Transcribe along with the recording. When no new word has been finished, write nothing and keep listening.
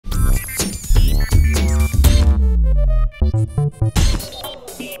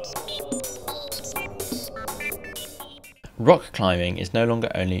Rock climbing is no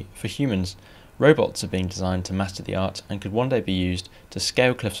longer only for humans. Robots are being designed to master the art and could one day be used to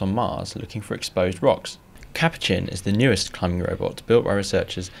scale cliffs on Mars looking for exposed rocks. Capuchin is the newest climbing robot built by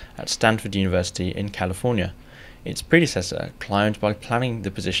researchers at Stanford University in California. Its predecessor climbed by planning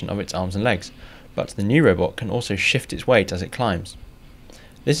the position of its arms and legs, but the new robot can also shift its weight as it climbs.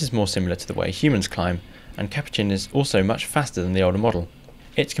 This is more similar to the way humans climb, and Capuchin is also much faster than the older model.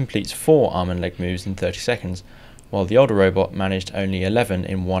 It completes 4 arm and leg moves in 30 seconds, while the older robot managed only 11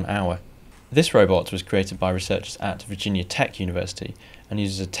 in 1 hour. This robot was created by researchers at Virginia Tech University and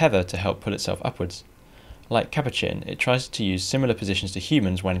uses a tether to help pull itself upwards. Like Capuchin, it tries to use similar positions to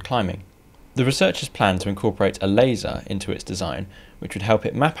humans when climbing. The researchers plan to incorporate a laser into its design, which would help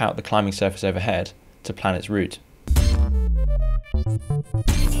it map out the climbing surface overhead to plan its route.